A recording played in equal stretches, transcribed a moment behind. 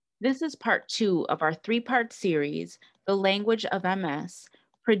This is part 2 of our 3-part series, The Language of MS,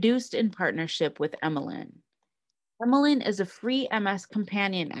 produced in partnership with Emylin. Emylin is a free MS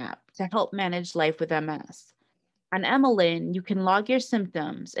companion app to help manage life with MS. On Emylin, you can log your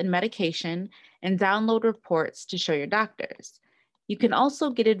symptoms and medication and download reports to show your doctors. You can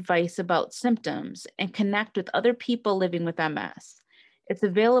also get advice about symptoms and connect with other people living with MS. It's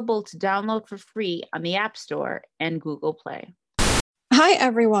available to download for free on the App Store and Google Play. Hi,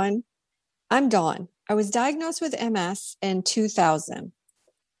 everyone. I'm Dawn. I was diagnosed with MS in 2000.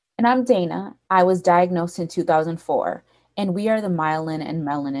 And I'm Dana. I was diagnosed in 2004, and we are the Myelin and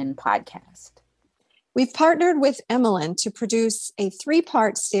Melanin podcast. We've partnered with Emylin to produce a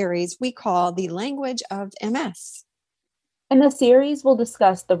 3-part series we call The Language of MS. In the series, we'll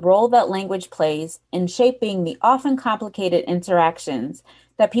discuss the role that language plays in shaping the often complicated interactions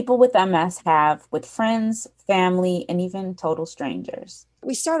that people with MS have with friends, family, and even total strangers.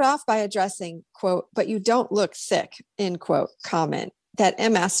 We start off by addressing, quote, "but you don't look sick," end quote, comment that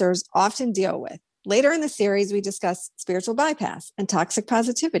MSers often deal with. Later in the series, we discuss spiritual bypass and toxic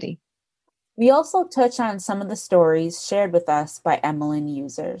positivity. We also touch on some of the stories shared with us by Emylin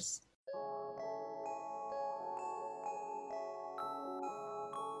users.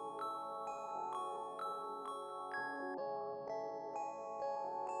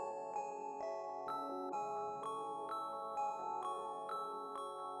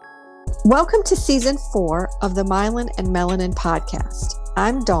 Welcome to season 4 of the Myelin and Melanin podcast.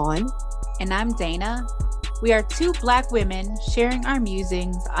 I'm Dawn. And I'm Dana. We are 2 Black women sharing our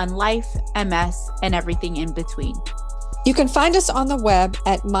musings on life, MS, and everything in between. You can find us on the web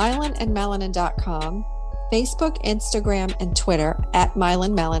at myelinandmelanin.com, Facebook, Instagram, and Twitter at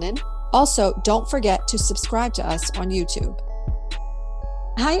MyelinMelanin. Also, don't forget to subscribe to us on YouTube.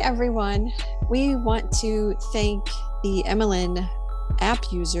 Hi, everyone. We want to thank the Emylin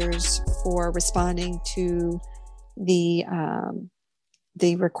app users for responding to the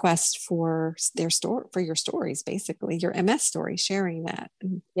request for your stories, basically your MS story, sharing that.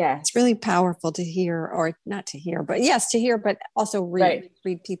 Yeah, it's really powerful to hear, or not to hear, but yes, to hear, but also read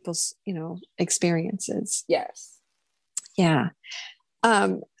people's experiences. Yes, yeah.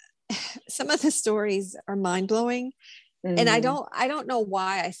 Some of the stories are mind-blowing. Mm-hmm. And I don't know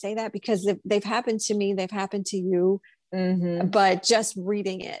why I say that, because they've happened to me, they've happened to you. Mm-hmm. But just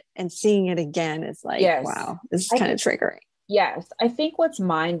reading it and seeing it again is like, wow, this is kind of triggering. Yes. I think what's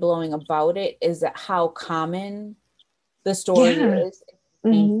mind-blowing about it is that how common the story is.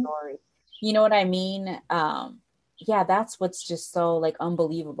 Mm-hmm. Story. You know what I mean? That's what's just so like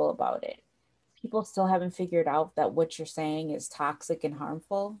unbelievable about it. People still haven't figured out that what you're saying is toxic and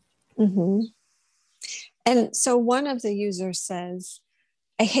harmful. Mm-hmm. And so one of the users says,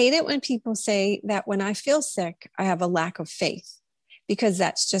 "I hate it when people say that when I feel sick, I have a lack of faith, because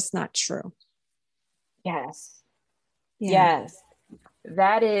that's just not true." Yes. Yeah. Yes.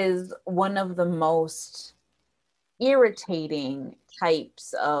 That is one of the most irritating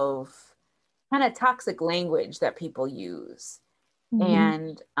types of kind of toxic language that people use. Mm-hmm.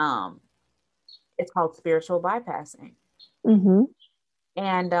 And it's called spiritual bypassing. Mm-hmm.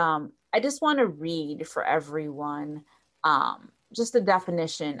 And I just want to read for everyone just the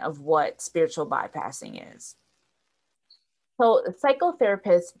definition of what spiritual bypassing is. So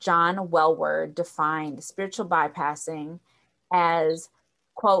psychotherapist John Wellward defined spiritual bypassing as,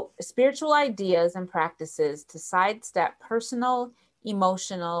 quote, "spiritual ideas and practices to sidestep personal,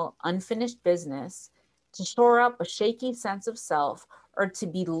 emotional, unfinished business, to shore up a shaky sense of self, or to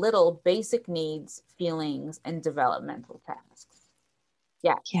belittle basic needs, feelings, and developmental tasks."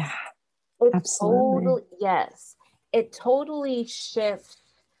 Yeah. Yeah. Absolutely. It totally shifts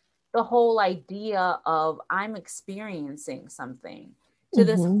the whole idea of I'm experiencing something to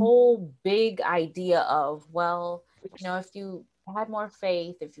this whole big idea of, well, if you had more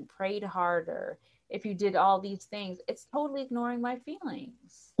faith, if you prayed harder, if you did all these things, it's totally ignoring my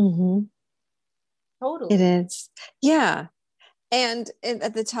feelings. Mm-hmm. Totally. It is. Yeah. And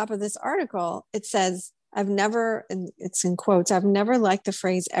at the top of this article, it says, "I've never," and it's in quotes, "I've never liked the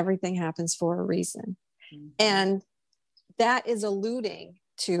phrase 'everything happens for a reason.'" Mm-hmm. And that is alluding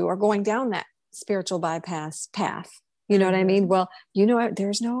to, or going down that spiritual bypass path. You know what I mean? Well,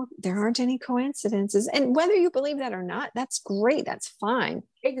 there aren't any coincidences. And whether you believe that or not, that's great. That's fine.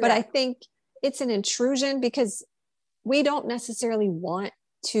 Exactly. But I think it's an intrusion, because we don't necessarily want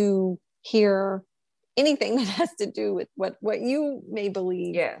to hear anything that has to do with what you may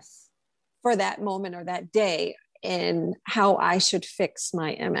believe for that moment or that day, and how I should fix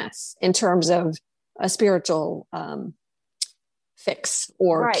my MS in terms of a spiritual fix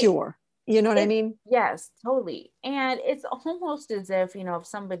or cure. You know what I mean? Yes, totally. And it's almost as if, if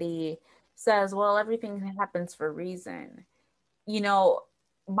somebody says, well, everything happens for a reason,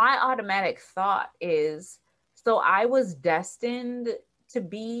 my automatic thought is, so I was destined to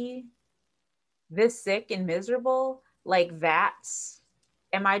be this sick and miserable. Like,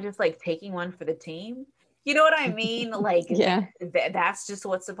 am I just like taking one for the team? You know what I mean? Like, Yeah. that's just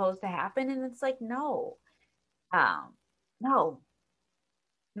what's supposed to happen. And it's like, no, um, no,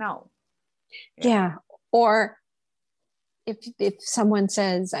 no. Yeah. Or if someone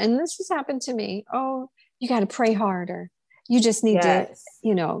says, and this has happened to me, oh, you got to pray harder. You just need to, Yes.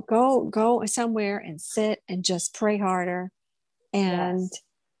 go somewhere and sit and just pray harder, and Yes.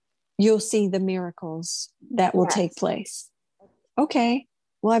 you'll see the miracles that will take place. Okay.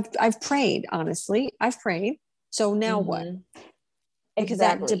 Well, I've prayed, honestly. I've prayed. So now what? Because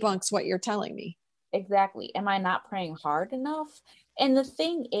that debunks what you're telling me. Exactly. Am I not praying hard enough? And the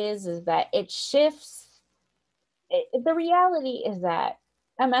thing is that it shifts. The reality is that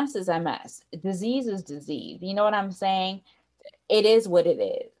MS is MS. Disease is disease. You know what I'm saying? It is what it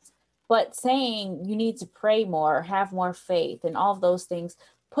is. But saying you need to pray more, have more faith, and all of those things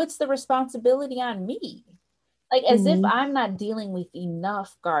puts the responsibility on me. Like, as if I'm not dealing with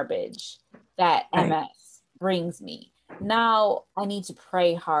enough garbage that MS brings me. Now I need to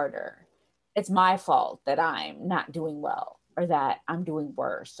pray harder. It's my fault that I'm not doing well, or that I'm doing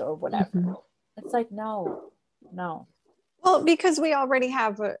worse, or whatever. It's like, no. Well, because we already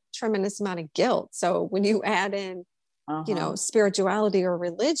have a tremendous amount of guilt. So when you add in, spirituality or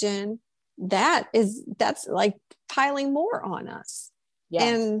religion, that's like piling more on us.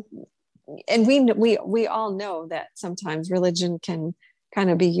 Yes. And we all know that sometimes religion can kind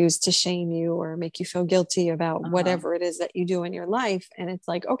of be used to shame you or make you feel guilty about whatever it is that you do in your life. And it's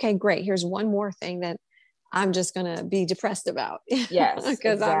like, okay, great. Here's one more thing that I'm just going to be depressed about. Yes.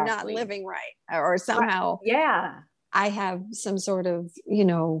 Because I'm not living right, or somehow I have some sort of,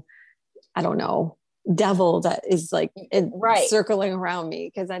 I don't know, devil that is like circling around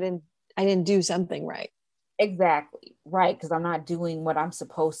me because I didn't do something right. Exactly. Right. Because I'm not doing what I'm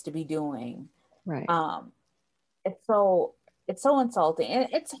supposed to be doing. Right. It's so insulting, and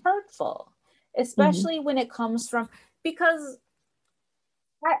it's hurtful, especially when it comes from, because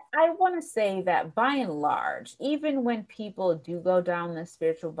I want to say that by and large, even when people do go down the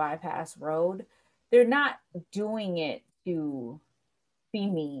spiritual bypass road, they're not doing it to be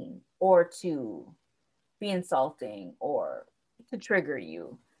mean or to be insulting or to trigger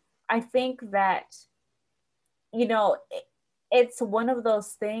you. I think that, it's one of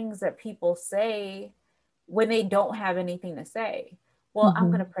those things that people say when they don't have anything to say. Well, I'm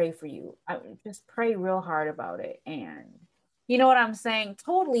going to pray for you. I just pray real hard about it. And you know what I'm saying?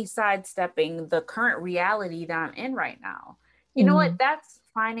 Totally sidestepping the current reality that I'm in right now. You know what? That's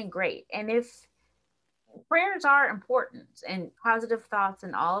fine and great. And if prayers are important and positive thoughts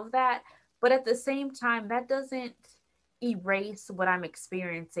and all of that, but at the same time, that doesn't erase what I'm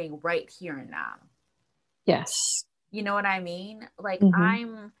experiencing right here and now. Yes. You know what I mean? Like,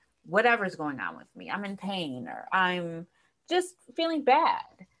 I'm, whatever's going on with me, I'm in pain, or I'm just feeling bad.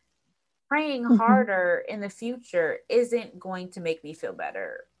 Praying harder in the future isn't going to make me feel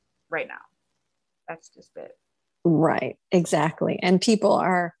better right now. That's just it. Right. Exactly. And people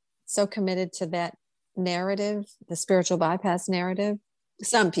are so committed to that narrative, the spiritual bypass narrative.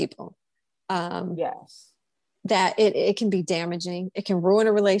 Some people. Yes. That it can be damaging. It can ruin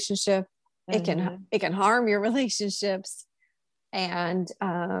a relationship. It can harm your relationships. And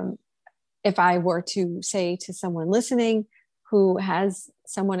if I were to say to someone listening who has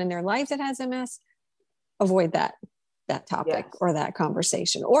someone in their life that has MS, avoid that topic or that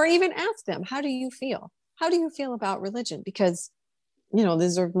conversation, or even ask them, how do you feel? How do you feel about religion? Because,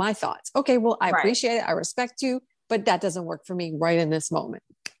 these are my thoughts. Okay, well, I appreciate it. I respect you, but that doesn't work for me right in this moment.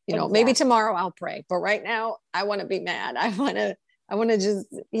 Maybe tomorrow I'll pray, but right now I want to be mad. I want to just,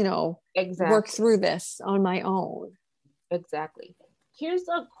 work through this on my own. Exactly. Here's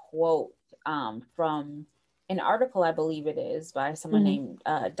a quote from an article, I believe it is, by someone named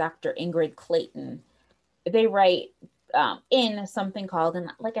Dr. Ingrid Clayton. They write in something called,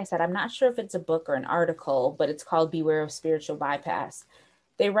 and like I said, I'm not sure if it's a book or an article, but it's called Beware of Spiritual Bypass.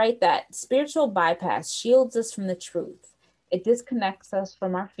 They write that spiritual bypass shields us from the truth. It disconnects us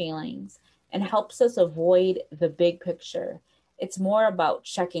from our feelings and helps us avoid the big picture. It's more about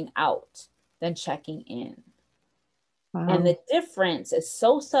checking out than checking in. Wow. And the difference is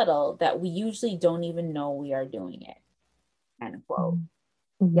so subtle that we usually don't even know we are doing it. End quote.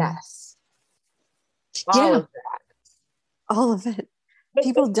 Yes. All of that. All of it.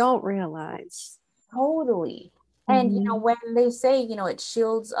 People don't realize. Totally. And, when they say, it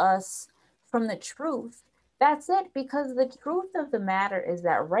shields us from the truth, that's it. Because the truth of the matter is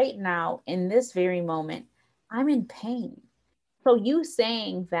that right now, in this very moment, I'm in pain. So you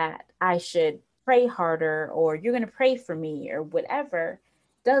saying that I should pray harder or you're going to pray for me or whatever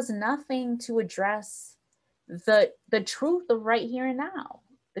does nothing to address the truth of right here and now.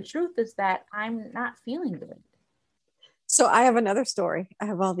 The truth is that I'm not feeling good. So I have another story. I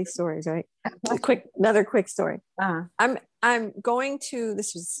have all these stories, right? Another quick story. I'm going to,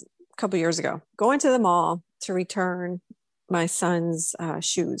 this was a couple years ago, going to the mall to return my son's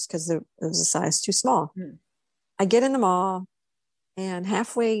shoes because it was a size too small. I get in the mall, and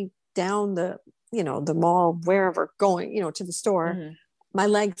halfway down the mall, wherever, going, to the store, my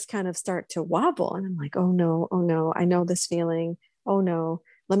legs kind of start to wobble. And I'm like, oh no, I know this feeling. Oh no,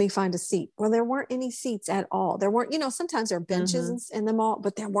 let me find a seat. Well, there weren't any seats at all. There weren't, sometimes there are benches in the mall,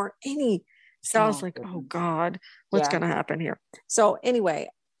 but there weren't any. So I was like, oh God, what's going to happen here? So anyway,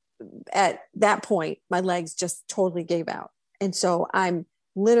 at that point, my legs just totally gave out. And so I'm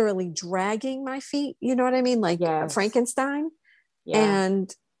literally dragging my feet, you know what I mean? Like Frankenstein.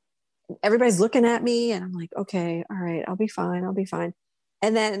 And everybody's looking at me, and I'm like, okay, all right, I'll be fine.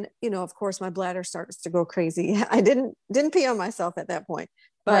 And then, of course, my bladder starts to go crazy. I didn't pee on myself at that point,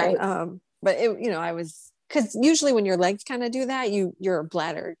 but but it, I was, because usually when your legs kind of do that, your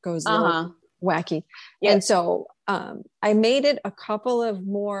bladder goes a little wacky. And so I made it a couple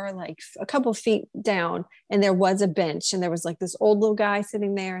feet down, and there was a bench, and there was like this old little guy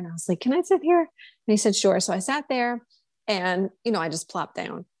sitting there, and I was like, can I sit here? And he said, sure. So I sat there, and I just plopped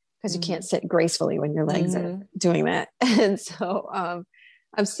down, because you can't sit gracefully when your legs are doing that. And so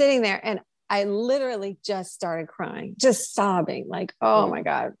I'm sitting there, and I literally just started crying, just sobbing, like, oh my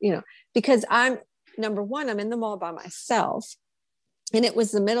God, because number one, I'm in the mall by myself, and it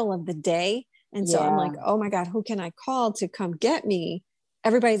was the middle of the day. And so I'm like, oh my God, who can I call to come get me?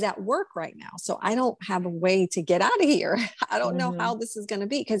 Everybody's at work right now, so I don't have a way to get out of here. I don't know how this is going to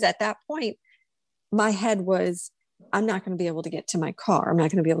be. Because at that point, my head was, I'm not going to be able to get to my car. I'm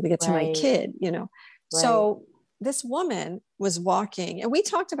not going to be able to get to my kid, So this woman was walking, and we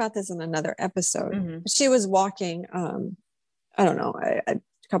talked about this in another episode. She was walking, I don't know, a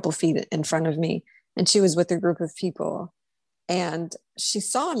couple of feet in front of me, and she was with a group of people, and she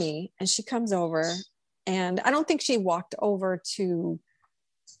saw me, and she comes over, and I don't think she walked over to,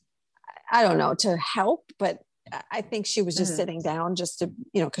 I don't know, to help, but I think she was just sitting down just to,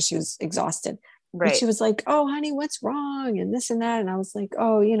 because she was exhausted. Right. And she was like, oh, honey, what's wrong? And this and that. And I was like,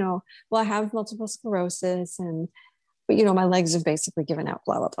 oh, well, I have multiple sclerosis, but my legs have basically given out,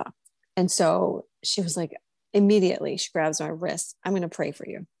 blah, blah, blah. And so she was like, immediately she grabs my wrist. I'm going to pray for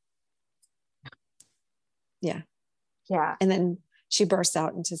you. Yeah. Yeah. And then she burst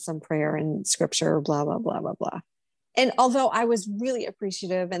out into some prayer and scripture, blah, blah, blah, blah, blah. And although I was really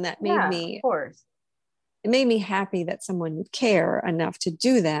appreciative, and that made me, of course, it made me happy that someone would care enough to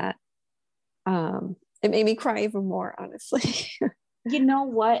do that. It made me cry even more, honestly. You know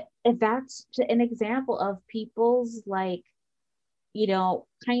what? If that's an example of people's kind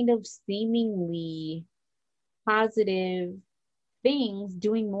of seemingly positive things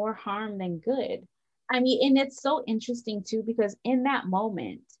doing more harm than good. I mean, and it's so interesting too, because in that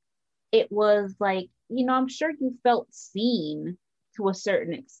moment, it was like, I'm sure you felt seen to a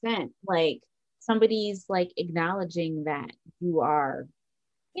certain extent. Like somebody's like acknowledging that you are,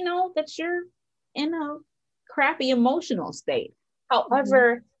 that you're in a crappy emotional state.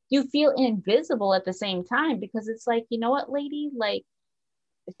 However, you feel invisible at the same time, because it's like, you know what, lady, like,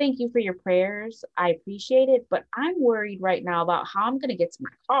 thank you for your prayers. I appreciate it, but I'm worried right now about how I'm going to get to my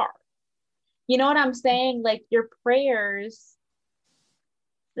car. You know what I'm saying? Like your prayers,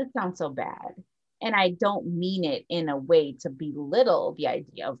 this sounds so bad. And I don't mean it in a way to belittle the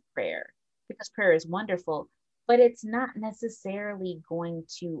idea of prayer, because prayer is wonderful, but it's not necessarily going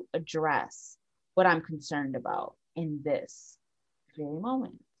to address what I'm concerned about in this very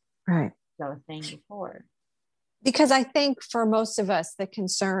moment. Right. So I was saying before. Because I think for most of us, the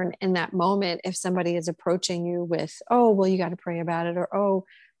concern in that moment, if somebody is approaching you with, oh, well, you got to pray about it, or, oh,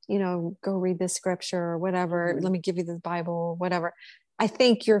 go read this scripture or whatever, let me give you the Bible or whatever. I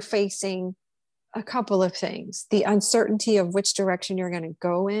think you're facing a couple of things: the uncertainty of which direction you're going to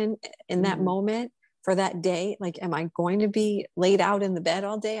go in that moment for that day. Like, am I going to be laid out in the bed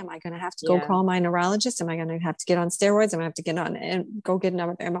all day? Am I going to have to go call my neurologist? Am I going to have to get on steroids? Am I have to get on and go get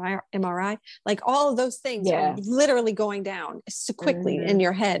another MRI? Like all of those things are literally going down so quickly in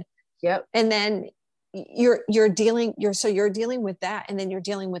your head. Yep. And then you're dealing with that. And then you're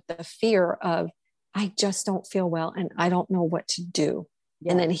dealing with the fear of, I just don't feel well and I don't know what to do.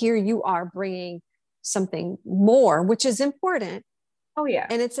 Yeah. And then here you are bringing something more, which is important, Oh yeah.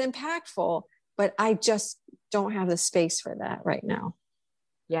 And it's impactful, but I just don't have the space for that right now.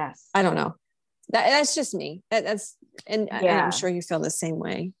 Yes. I don't know. That's just me. And I'm sure you feel the same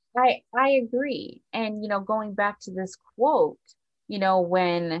way. I agree. And, going back to this quote,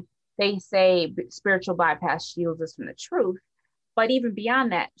 when they say spiritual bypass shields us from the truth, but even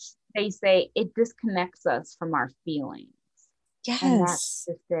beyond that, they say it disconnects us from our feelings. Yes. And that's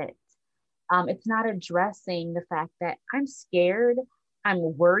just it. It's not addressing the fact that I'm scared.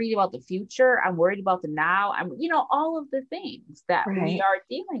 I'm worried about the future. I'm worried about the now. I'm, all of the things that we are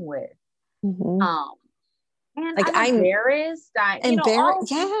dealing with. Mm-hmm. And like I'm embarrassed.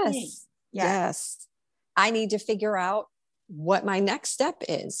 Yes. I need to figure out what my next step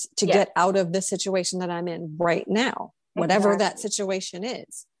is to get out of the situation that I'm in right now, whatever that situation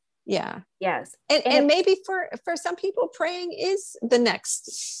is. Yeah. Yes. And maybe for some people, praying is the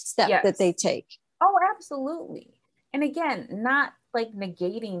next step that they take. Oh, absolutely. And again, not like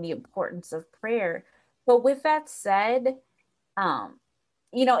negating the importance of prayer, but with that said,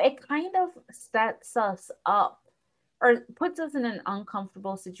 it kind of sets us up or puts us in an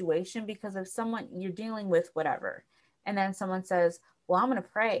uncomfortable situation, because if someone, you're dealing with whatever, and then someone says, well, I'm going to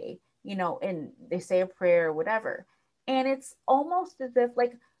pray, and they say a prayer or whatever. And it's almost as if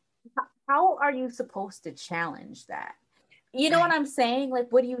like, how are you supposed to challenge that? You know what I'm saying?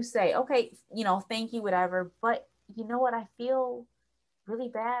 Like, what do you say? Okay, thank you, whatever. But you know what? I feel really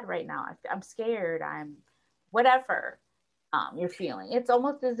bad right now. I'm scared. I'm whatever you're feeling. It's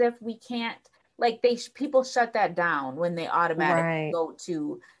almost as if we can't, like people shut that down when they automatically go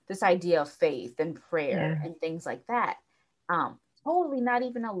to this idea of faith and prayer and things like that. Totally not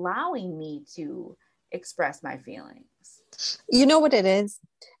even allowing me to express my feelings. You know what it is?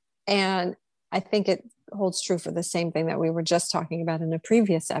 And I think it holds true for the same thing that we were just talking about in a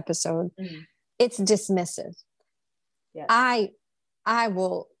previous episode. Mm-hmm. It's dismissive. Yes. I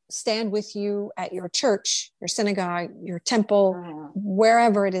will stand with you at your church, your synagogue, your temple,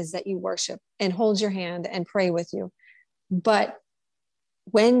 wherever it is that you worship, and hold your hand and pray with you. But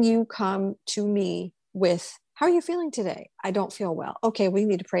when you come to me with, how are you feeling today? I don't feel well. Okay, we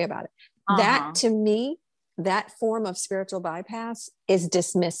need to pray about it. That, to me, that form of spiritual bypass is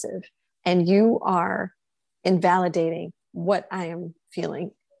dismissive, and you are invalidating what I am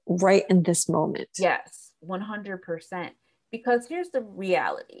feeling right in this moment. Yes, 100%. Because here's the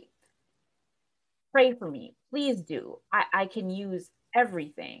reality. Pray for me. Please do. I can use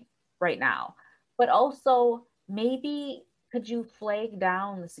everything right now. But also, maybe could you flag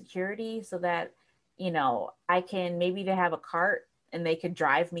down the security so that, I can maybe they have a cart and they could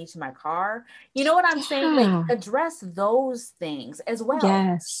drive me to my car. You know what I'm saying? Like, address those things as well.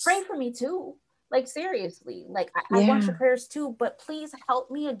 Yes. Pray for me too. Like, seriously. Like, I want your prayers too, but please help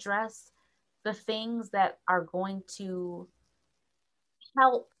me address the things that are going to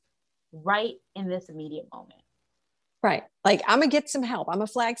help right in this immediate moment. Right. Like, I'm going to get some help. I'm going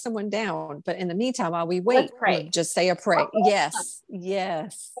to flag someone down. But in the meantime, while we wait, pray. Just say a prayer. Yes.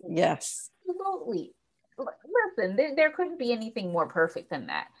 Absolutely. Listen, there couldn't be anything more perfect than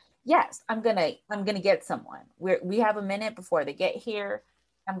that. Yes, I'm gonna get someone. We have a minute before they get here.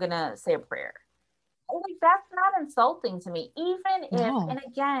 I'm gonna say a prayer. Like, that's not insulting to me. Even if, and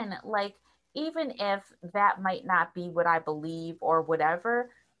again, like, even if that might not be what I believe or whatever,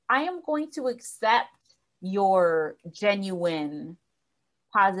 I am going to accept your genuine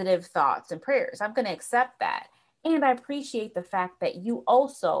positive thoughts and prayers. I'm going to accept that. And I appreciate the fact that you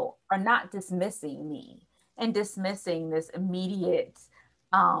also are not dismissing me and dismissing this immediate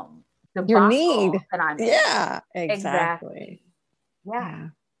your need that I'm in. Yeah, exactly. Yeah.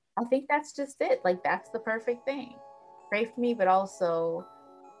 I think that's just it. Like, that's the perfect thing. Pray for me, but also,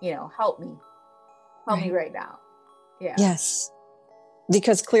 help me. Help me right now. Yeah. Yes.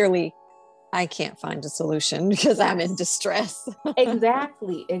 Because clearly I can't find a solution because I'm in distress.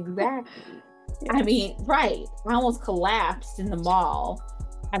 Exactly. Yeah. I mean, right. I almost collapsed in the mall.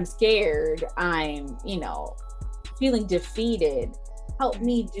 I'm scared. I'm, feeling defeated. Help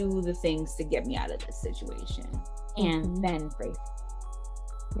me do the things to get me out of this situation. And then pray.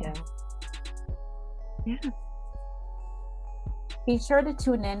 Yeah. Be sure to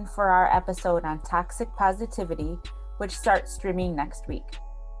tune in for our episode on toxic positivity, which starts streaming next week.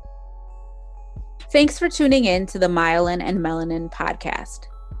 Thanks for tuning in to the Myelin and Melanin podcast.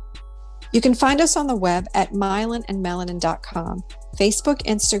 You can find us on the web at myelinandmelanin.com, Facebook,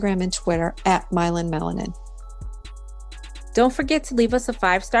 Instagram, and Twitter at myelinmelanin. Don't forget to leave us a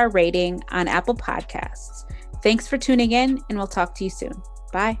 5-star rating on Apple Podcasts. Thanks for tuning in, and we'll talk to you soon.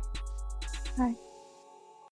 Bye.